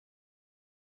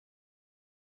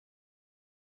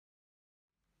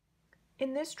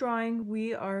In this drawing,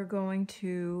 we are going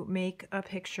to make a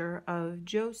picture of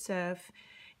Joseph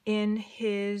in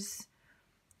his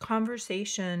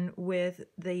conversation with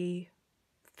the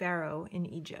Pharaoh in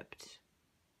Egypt.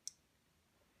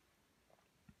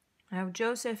 Now,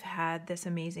 Joseph had this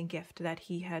amazing gift that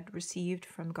he had received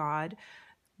from God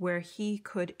where he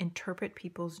could interpret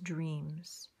people's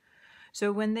dreams.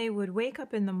 So when they would wake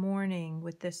up in the morning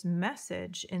with this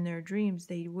message in their dreams,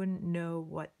 they wouldn't know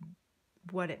what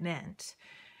it meant.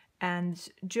 And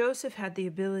Joseph had the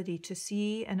ability to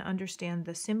see and understand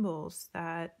the symbols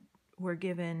that were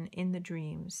given in the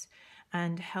dreams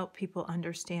and help people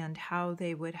understand how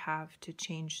they would have to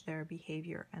change their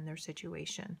behavior and their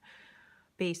situation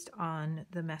based on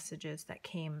the messages that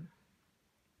came.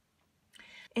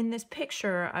 In this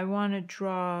picture, I want to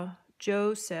draw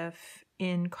Joseph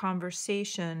in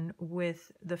conversation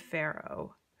with the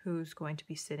Pharaoh, who's going to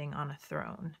be sitting on a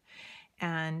throne.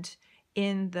 And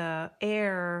in the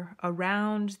air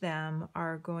around them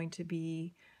are going to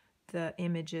be the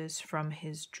images from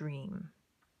his dream.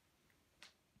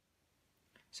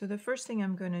 So the first thing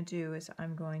I'm going to do is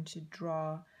I'm going to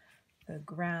draw the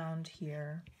ground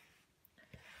here.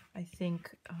 I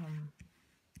think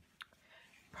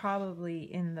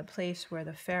probably in the place where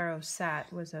the Pharaoh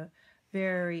sat was a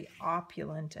very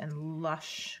opulent and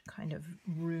lush kind of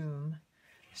room.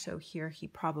 So here he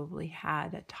probably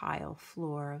had a tile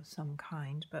floor of some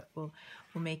kind, but we'll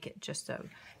make it just a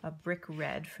brick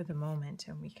red for the moment,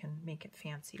 and we can make it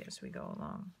fancy as we go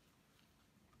along.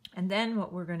 And then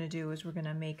what we're going to do is we're going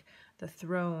to make the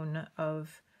throne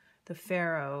of the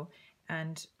Pharaoh,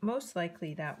 and most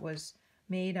likely that was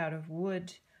made out of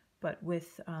wood, but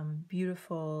with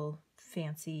beautiful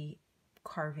fancy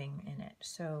carving in it.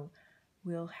 So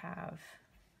we'll have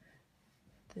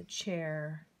the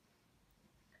chair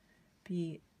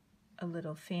be a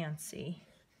little fancy.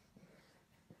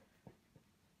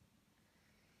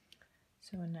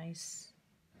 So a nice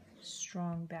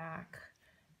strong back,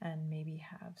 and maybe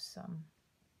have some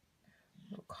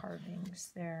little carvings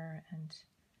there and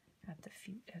at the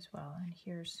feet as well. And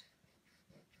here's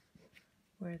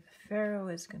where the Pharaoh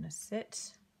is going to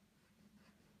sit.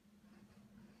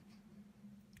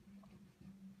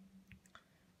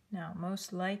 Now,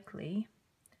 most likely,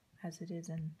 as it is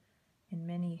in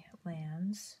many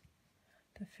lands,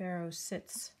 the Pharaoh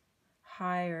sits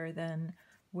higher than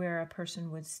where a person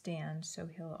would stand, so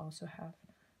he'll also have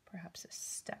perhaps a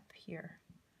step here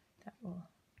that will,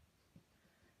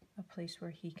 a place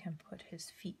where he can put his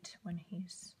feet when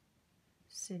he's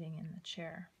sitting in the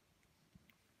chair.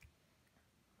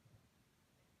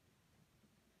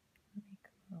 Make it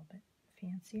a little bit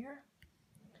fancier.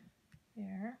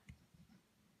 There.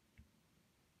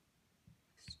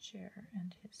 His chair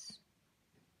and his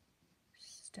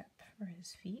step for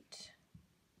his feet.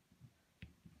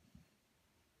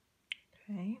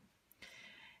 Okay.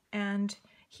 And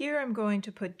here I'm going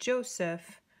to put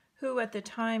Joseph, who at the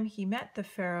time he met the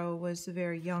Pharaoh was a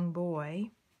very young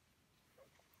boy.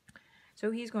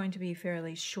 So he's going to be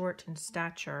fairly short in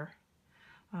stature.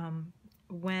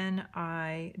 When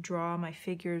I draw my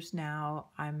figures now,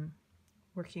 I'm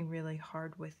working really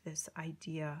hard with this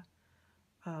idea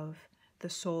of the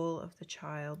soul of the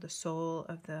child, the soul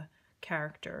of the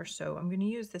character. So I'm going to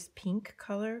use this pink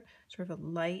color, sort of a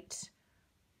light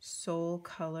soul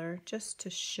color, just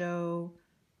to show.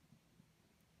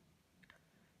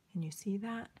 Can you see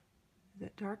that? Is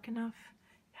it dark enough?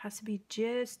 It has to be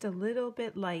just a little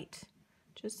bit light,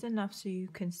 just enough so you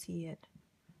can see it,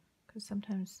 because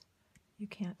sometimes you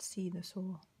can't see the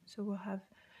soul. So we'll have,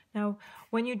 now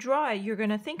when you draw it, you're going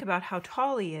to think about how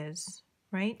tall he is,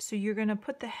 right? So you're going to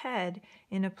put the head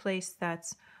in a place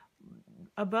that's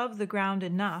above the ground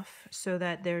enough so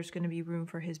that there's going to be room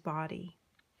for his body.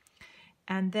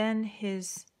 And then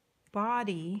his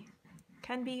body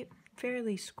can be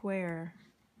fairly squarish,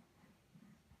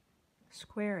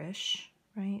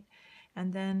 right?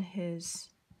 And then his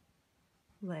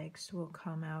legs will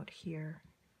come out here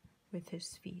with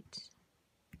his feet.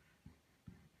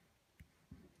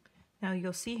 Now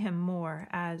you'll see him more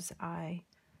as I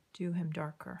do him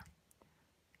darker.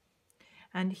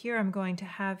 And here I'm going to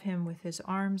have him with his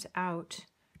arms out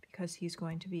because he's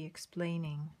going to be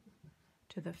explaining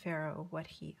to the Pharaoh what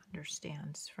he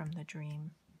understands from the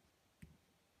dream.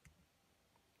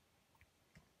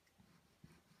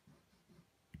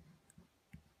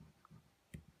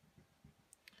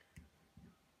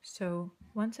 So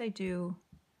once I do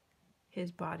his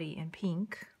body in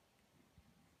pink,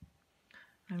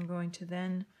 I'm going to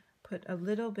then put a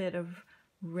little bit of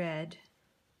red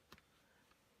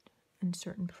in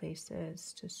certain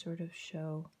places to sort of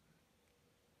show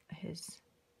his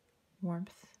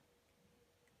warmth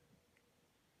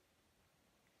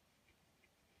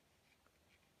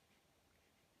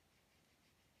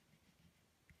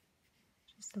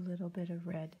just a little bit of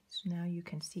red. So now you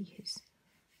can see he's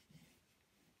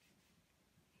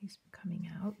coming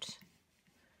out.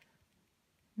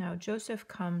 Now Joseph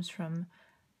comes from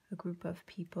a group of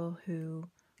people who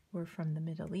were from the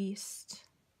Middle East.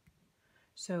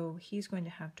 So he's going to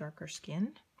have darker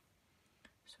skin.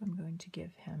 So I'm going to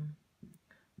give him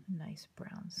a nice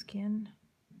brown skin.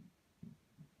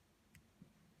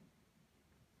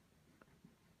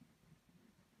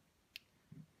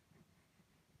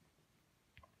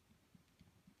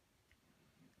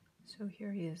 So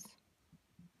here he is,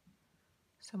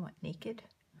 somewhat naked,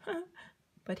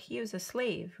 but he was a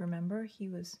slave, remember? He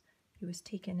was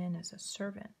taken in as a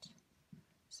servant.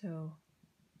 So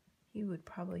he would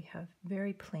probably have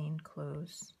very plain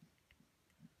clothes.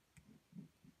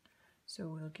 So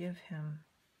we'll give him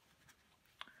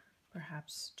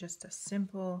perhaps just a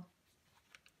simple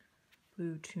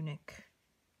blue tunic.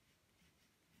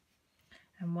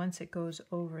 And once it goes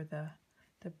over the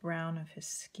brown of his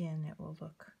skin, it will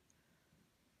look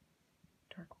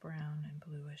dark brown and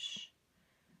bluish.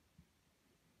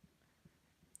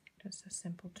 Just a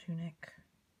simple tunic,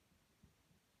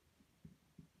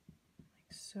 like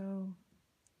so.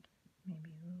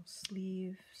 Maybe little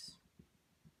sleeves.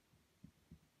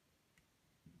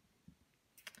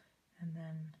 And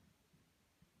then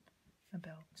a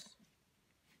belt.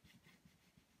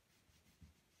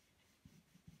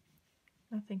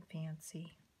 Nothing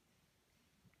fancy.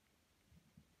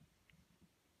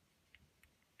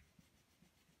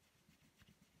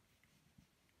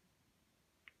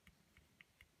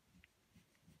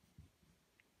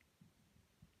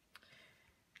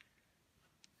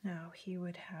 Now he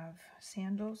would have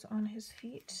sandals on his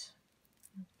feet,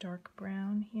 dark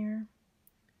brown here.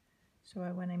 So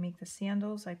when I make the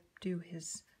sandals, I do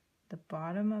the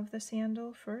bottom of the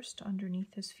sandal first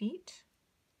underneath his feet.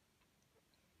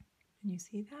 And you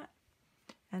see that?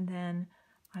 And then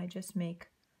I just make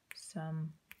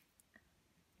some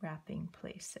wrapping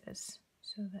places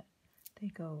so that they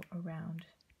go around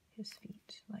his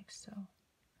feet, like so.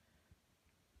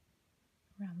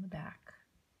 Around the back,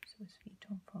 so his feet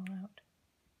don't fall out.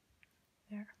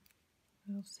 There,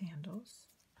 little sandals.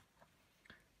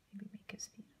 Maybe make his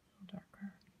feet a little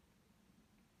darker.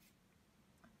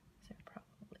 They're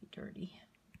probably dirty.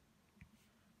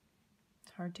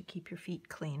 It's hard to keep your feet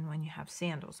clean when you have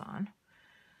sandals on.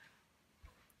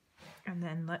 And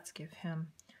then let's give him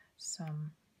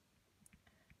some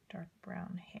dark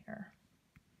brown hair.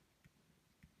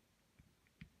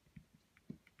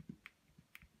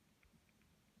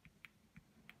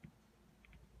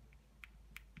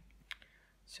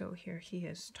 So here he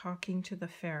is talking to the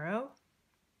Pharaoh.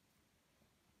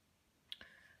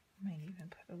 Might even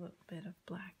put a little bit of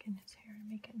black in his hair to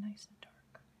make it nice and dark.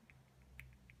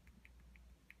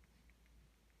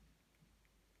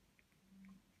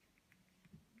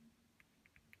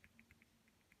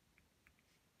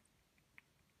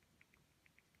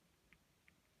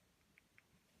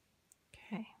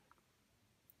 Okay.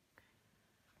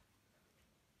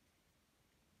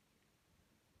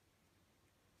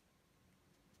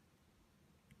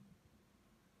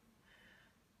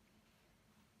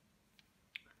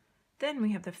 Then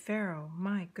we have the Pharaoh.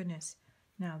 My goodness.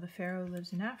 Now the Pharaoh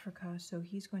lives in Africa, so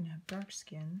he's going to have dark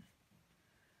skin.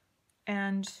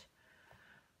 And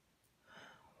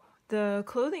the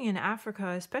clothing in Africa,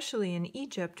 especially in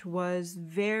Egypt, was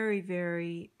very,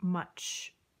 very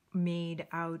much made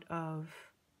out of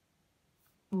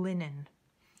linen.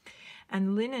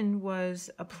 And linen was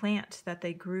a plant that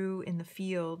they grew in the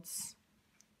fields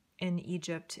in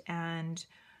Egypt, and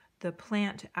the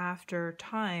plant after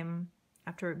time,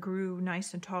 after it grew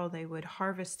nice and tall, they would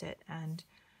harvest it and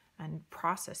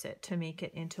process it to make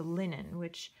it into linen,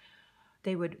 which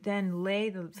they would then lay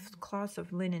the cloths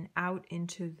of linen out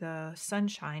into the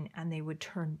sunshine, and they would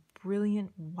turn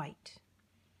brilliant white.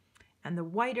 And the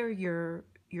whiter your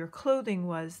clothing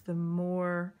was, the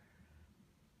more,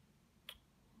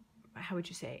 how would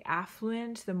you say,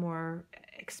 affluent, the more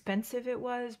expensive it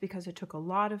was, because it took a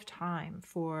lot of time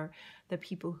for the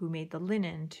people who made the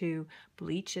linen to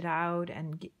bleach it out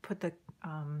and put the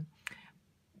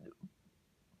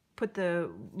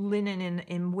linen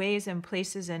in ways and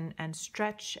places and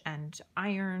stretch and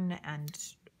iron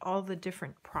and all the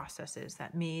different processes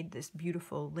that made this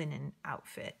beautiful linen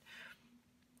outfit.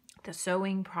 The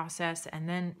sewing process, and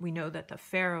then we know that the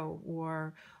Pharaoh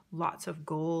wore lots of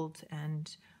gold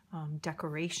and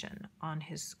decoration on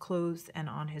his clothes and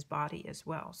on his body as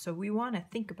well. So we want to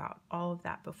think about all of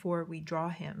that before we draw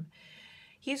him.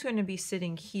 He's going to be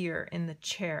sitting here in the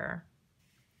chair.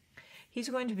 He's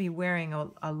going to be wearing a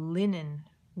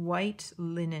white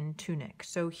linen tunic.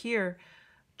 So here,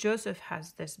 Joseph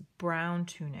has this brown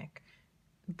tunic,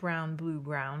 brown,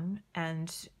 blue-brown,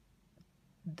 and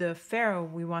the Pharaoh,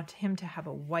 we want him to have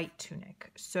a white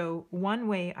tunic. So one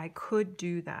way I could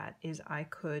do that is I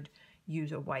could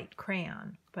use a white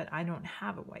crayon, but I don't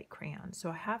have a white crayon. So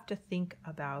I have to think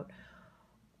about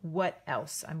what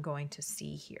else I'm going to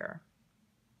see here.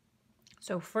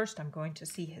 So first I'm going to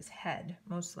see his head,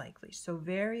 most likely. So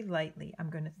very lightly, I'm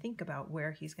going to think about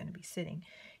where he's going to be sitting.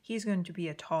 He's going to be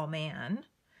a tall man,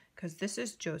 because this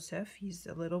is Joseph. He's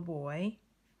a little boy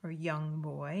or young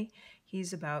boy.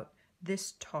 He's about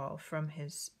this tall from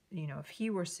his, you know, if he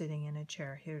were sitting in a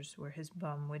chair, here's where his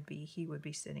bum would be. He would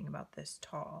be sitting about this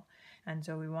tall. And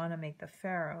so we want to make the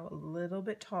Pharaoh a little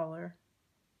bit taller.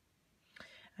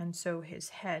 And so his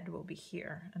head will be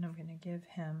here. And I'm going to give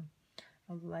him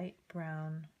a light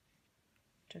brown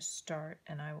to start,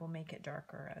 and I will make it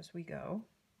darker as we go.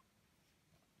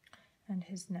 And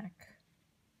his neck.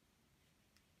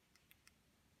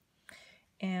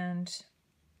 And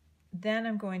then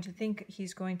I'm going to think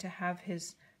he's going to have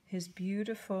his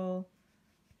beautiful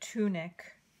tunic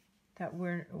that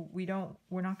we're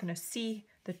not going to see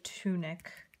the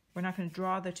tunic. We're not going to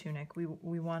draw the tunic. We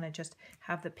want to just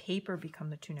have the paper become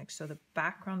the tunic. So the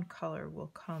background color will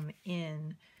come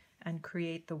in and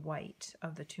create the white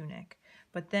of the tunic.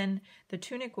 But then the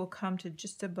tunic will come to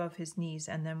just above his knees,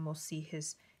 and then we'll see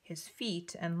his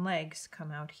feet and legs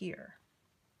come out here.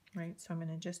 Right? So I'm going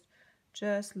to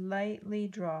just lightly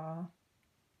draw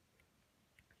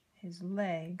his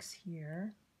legs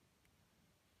here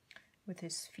with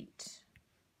his feet.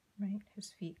 Right? His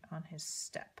feet on his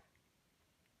step.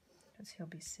 Because he'll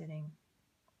be sitting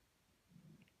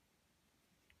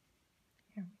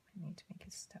here. I need to make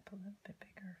his step a little bit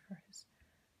bigger for his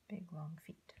big long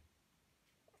feet.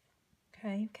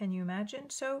 Okay, can you imagine?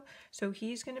 So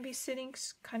he's going to be sitting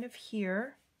kind of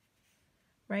here,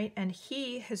 right? And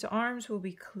his arms will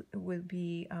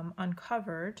be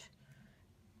uncovered,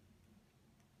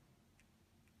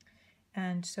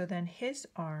 and so then his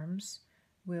arms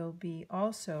will be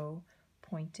also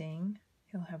pointing.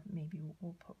 He'll have, maybe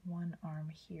we'll put one arm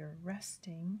here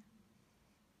resting.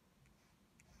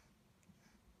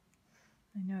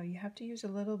 I know you have to use a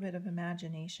little bit of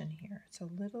imagination here. It's a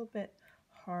little bit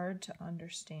hard to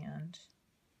understand.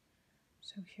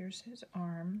 So here's his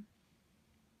arm.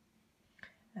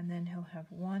 And then he'll have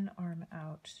one arm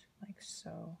out like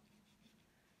so.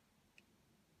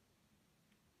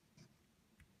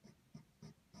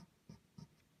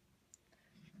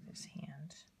 With his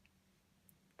hand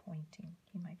pointing.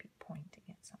 He might be pointing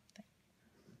at something.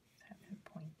 Let's have him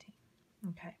pointing.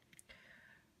 Okay.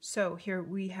 So here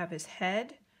we have his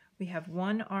head, we have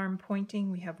one arm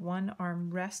pointing, we have one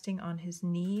arm resting on his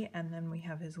knee, and then we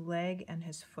have his leg and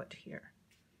his foot here.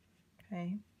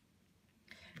 Okay.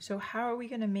 So how are we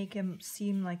going to make him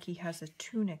seem like he has a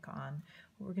tunic on?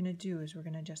 What we're going to do is we're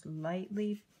going to just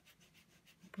lightly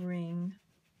bring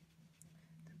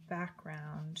the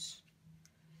background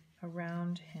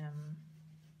around him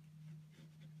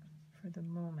for the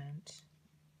moment.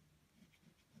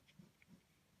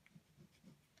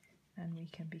 And we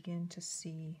can begin to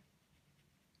see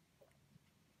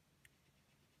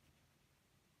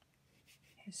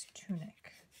his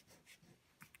tunic.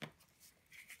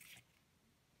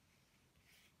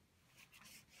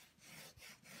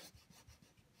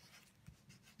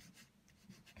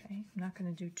 Okay, I'm not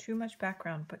going to do too much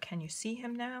background, but can you see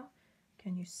him now?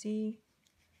 Can you see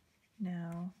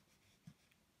now?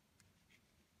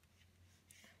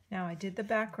 Now I did the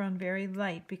background very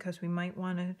light because we might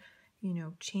want to, you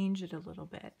know, change it a little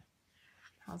bit.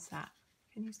 How's that?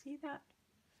 Can you see that?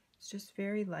 It's just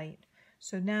very light.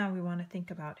 So now we want to think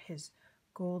about his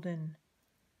golden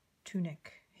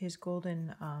tunic, his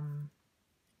golden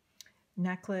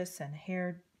necklace and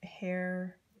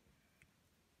hair.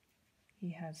 He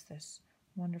has this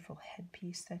wonderful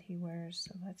headpiece that he wears.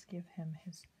 So let's give him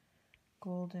his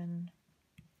golden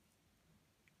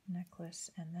necklace,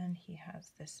 and then he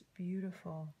has this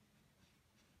beautiful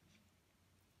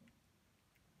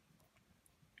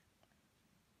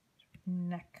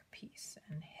neck piece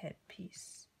and head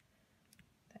piece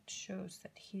that shows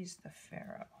that he's the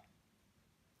Pharaoh.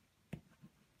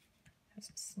 Has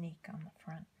a snake on the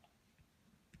front.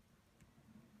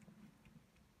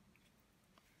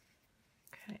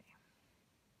 Okay.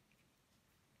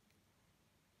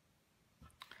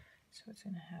 So it's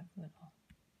going to have little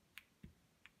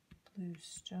blue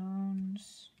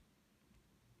stones,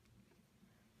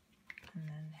 and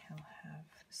then he'll have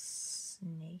a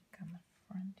snake on the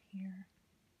front here.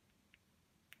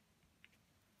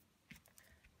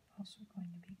 Also going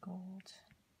to be gold,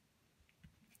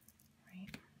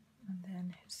 right? And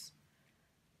then his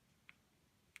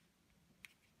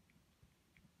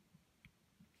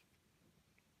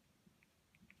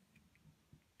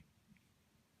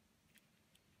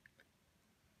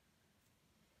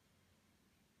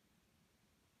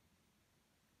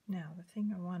Now, the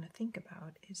thing I want to think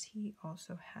about is he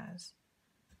also has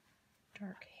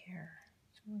dark hair.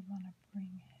 So we want to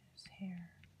bring his hair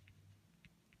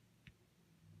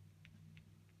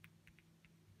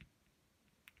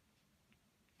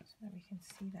so that we can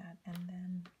see that, and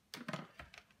then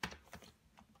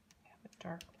have a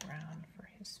dark brown for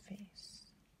his face.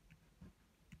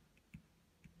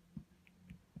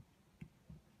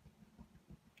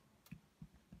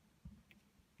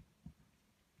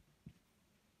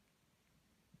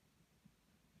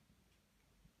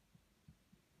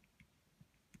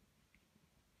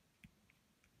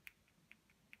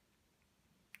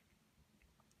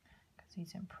 Because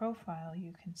he's in profile,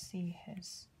 you can see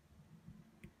his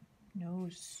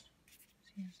nose.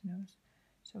 See his nose?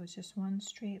 So it's just one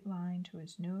straight line to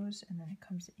his nose, and then it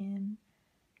comes in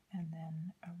and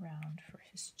then around for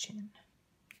his chin,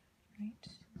 right?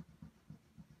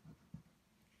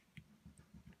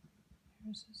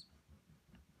 Here's his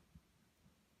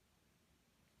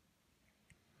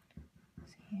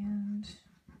hand,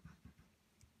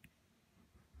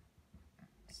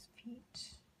 his feet.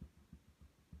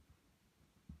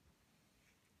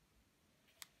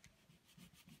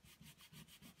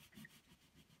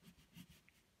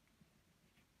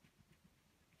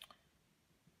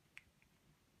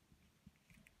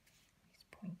 He's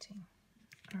pointing.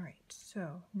 All right,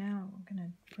 so now we're going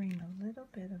to bring a little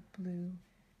bit of blue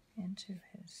into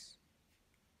his,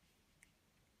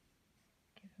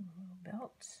 give him a little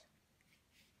belt,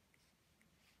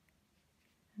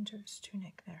 into his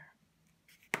tunic there.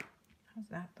 How's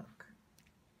that look?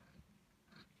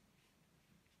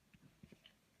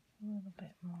 A little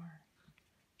bit more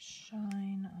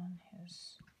shine on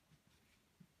his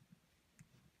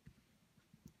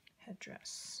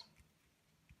headdress.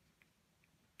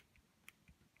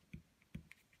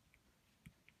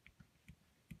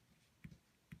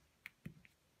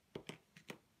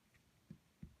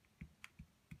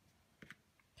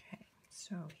 Okay,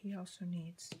 so he also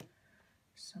needs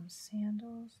some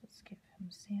sandals. Let's give him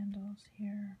sandals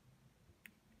here.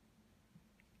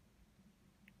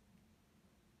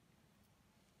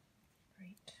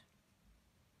 Great.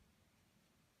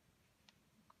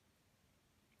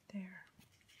 There.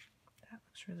 That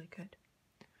looks really good.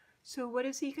 So what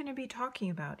is he going to be talking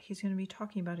about? He's going to be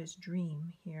talking about his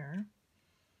dream here.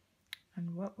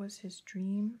 And what was his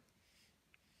dream?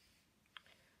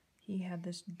 He had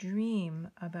this dream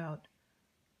about,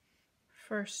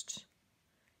 first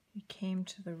he came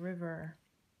to the river.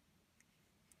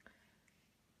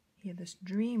 He had this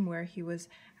dream where he was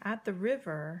at the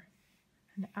river,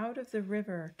 and out of the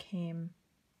river came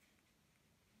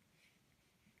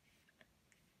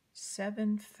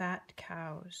 7 fat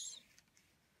cows.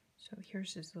 So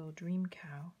here's his little dream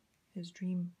cow, his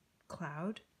dream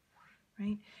cloud,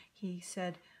 right? He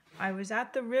said, I was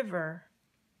at the river,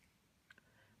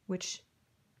 which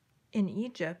in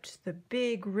Egypt, the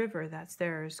big river that's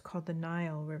there is called the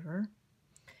Nile River.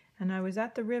 And I was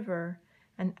at the river,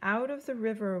 and out of the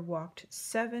river walked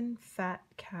 7 fat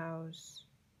cows.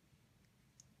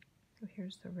 So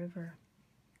here's the river.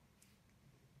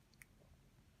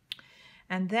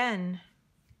 And then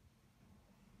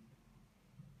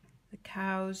the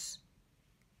cows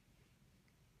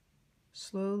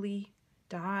slowly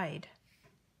died.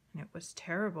 And it was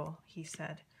terrible, he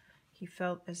said. He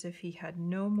felt as if he had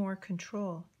no more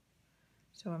control.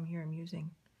 So I'm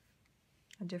using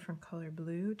a different color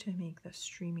blue to make the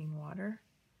streaming water.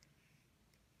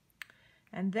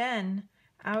 And then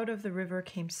out of the river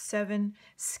came 7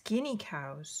 skinny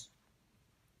cows.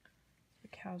 The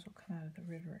cows will come out of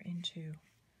the river into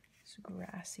this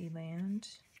grassy land.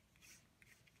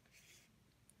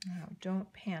 Now,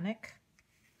 don't panic.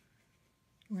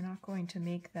 We're not going to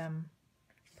make them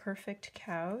perfect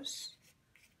cows.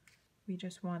 We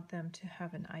just want them to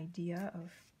have an idea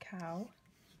of cow.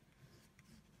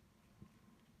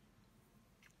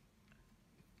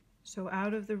 So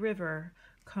out of the river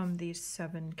come these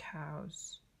 7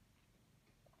 cows.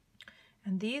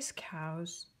 And these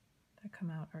cows that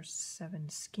come out are 7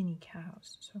 skinny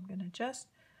cows. So I'm going to just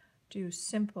do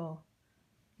simple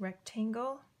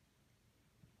rectangle,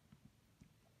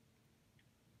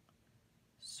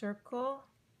 circle,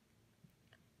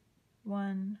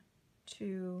 1,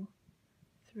 2,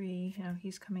 3. Now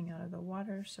he's coming out of the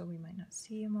water, so we might not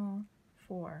see him all.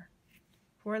 4.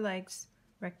 4 legs,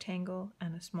 rectangle,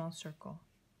 and a small circle.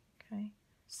 Okay,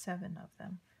 7 of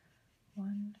them.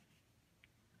 1,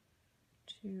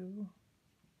 2,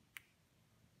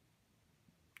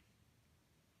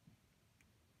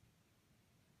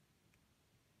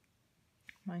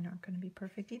 mine aren't going to be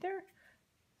perfect either.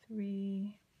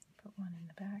 3, put 1 in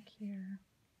the back here.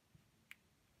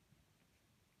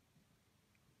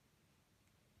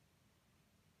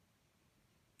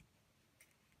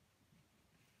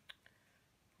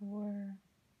 4.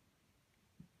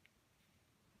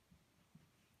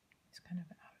 It's kind of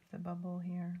out of the bubble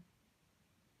here.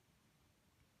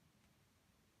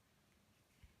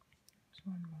 There's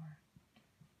one more.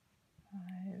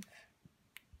 5.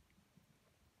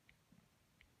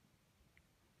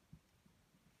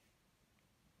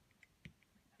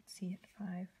 Let's see it.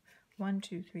 5. 1,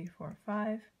 2, 3, 4,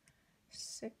 5,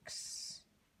 6.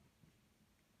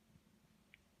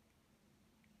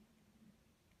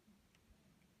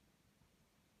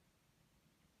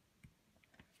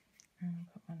 And we'll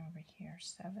put one over here.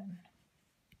 7.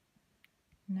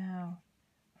 Now,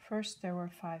 first there were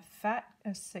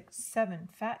 7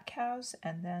 fat cows,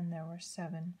 and then there were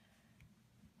 7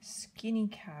 skinny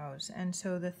cows. And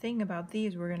so the thing about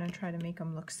these, we're going to try to make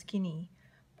them look skinny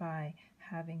by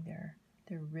having their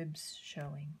ribs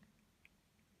showing.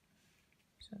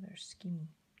 So they're skinny.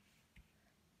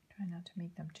 Try not to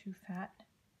make them too fat.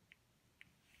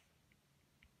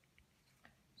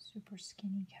 Super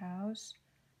skinny cows,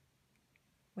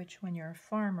 which when you're a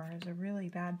farmer is a really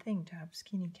bad thing to have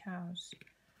skinny cows.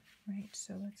 Right,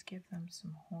 so let's give them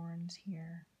some horns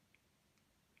here.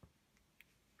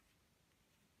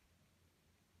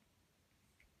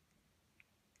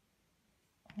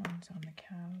 Horns on the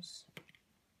cows.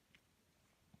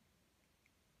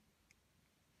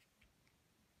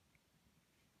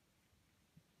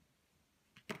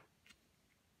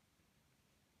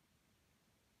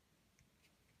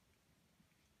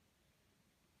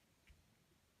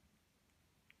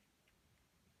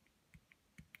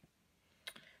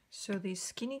 So these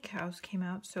skinny cows came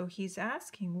out, so he's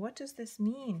asking, what does this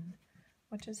mean?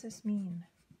 What does this mean?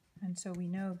 And so we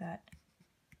know that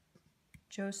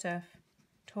Joseph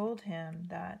told him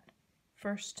that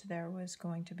first there was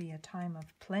going to be a time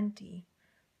of plenty,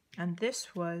 and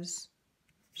this was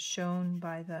shown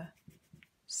by the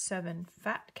 7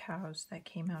 fat cows that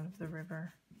came out of the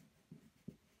river.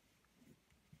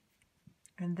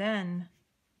 And then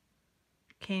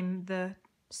came the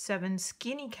 7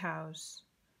 skinny cows,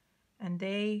 and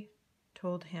they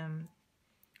told him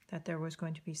that there was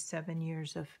going to be 7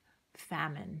 years of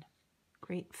famine,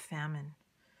 great famine,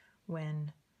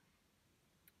 when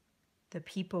the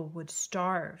people would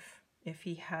starve if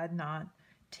he had not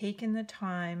taken the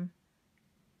time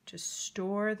to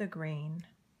store the grain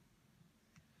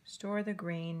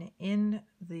in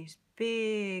these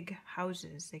big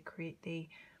houses.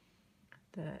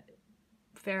 The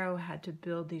Pharaoh had to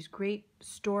build these great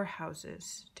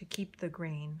storehouses to keep the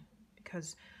grain,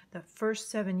 because the first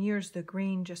 7 years the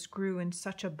grain just grew in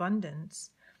such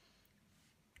abundance,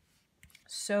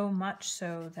 so much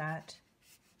so that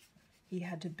he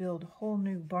had to build whole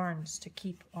new barns to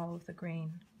keep all of the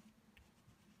grain.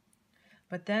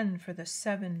 But then for the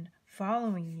 7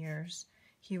 following years,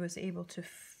 he was able to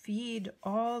feed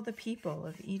all the people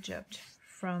of Egypt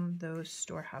from those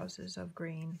storehouses of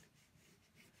grain.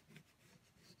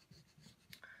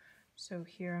 So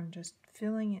here I'm just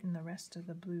filling in the rest of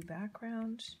the blue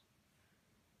background.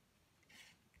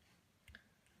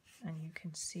 And you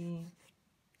can see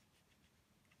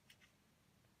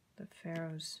the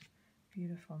Pharaoh's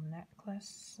beautiful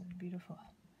necklace and beautiful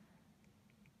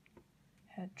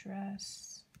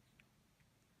headdress.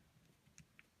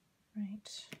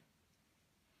 Right.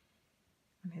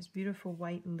 And his beautiful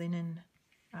white linen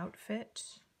outfit.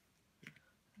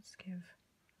 Let's give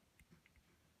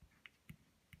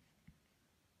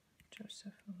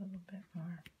Joseph a little bit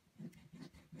more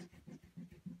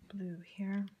blue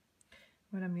here.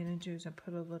 What I'm going to do is I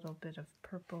put a little bit of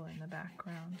purple in the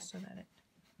background so that it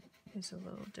is a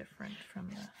little different from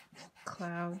the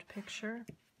cloud picture.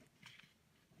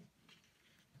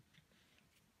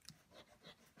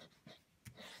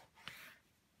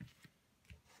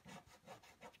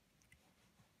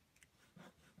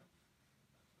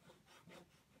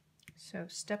 So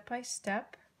step by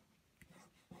step,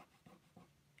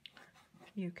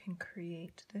 you can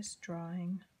create this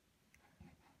drawing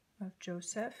of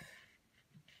Joseph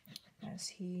as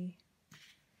he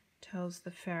tells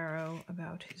the Pharaoh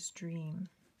about his dream.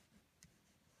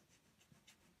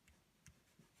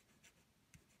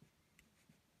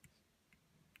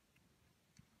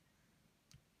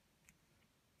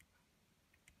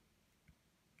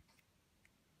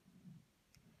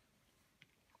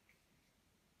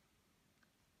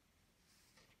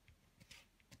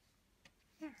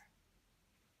 There,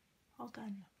 all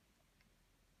done.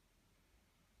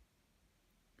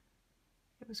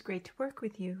 It was great to work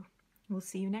with you. We'll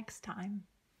see you next time.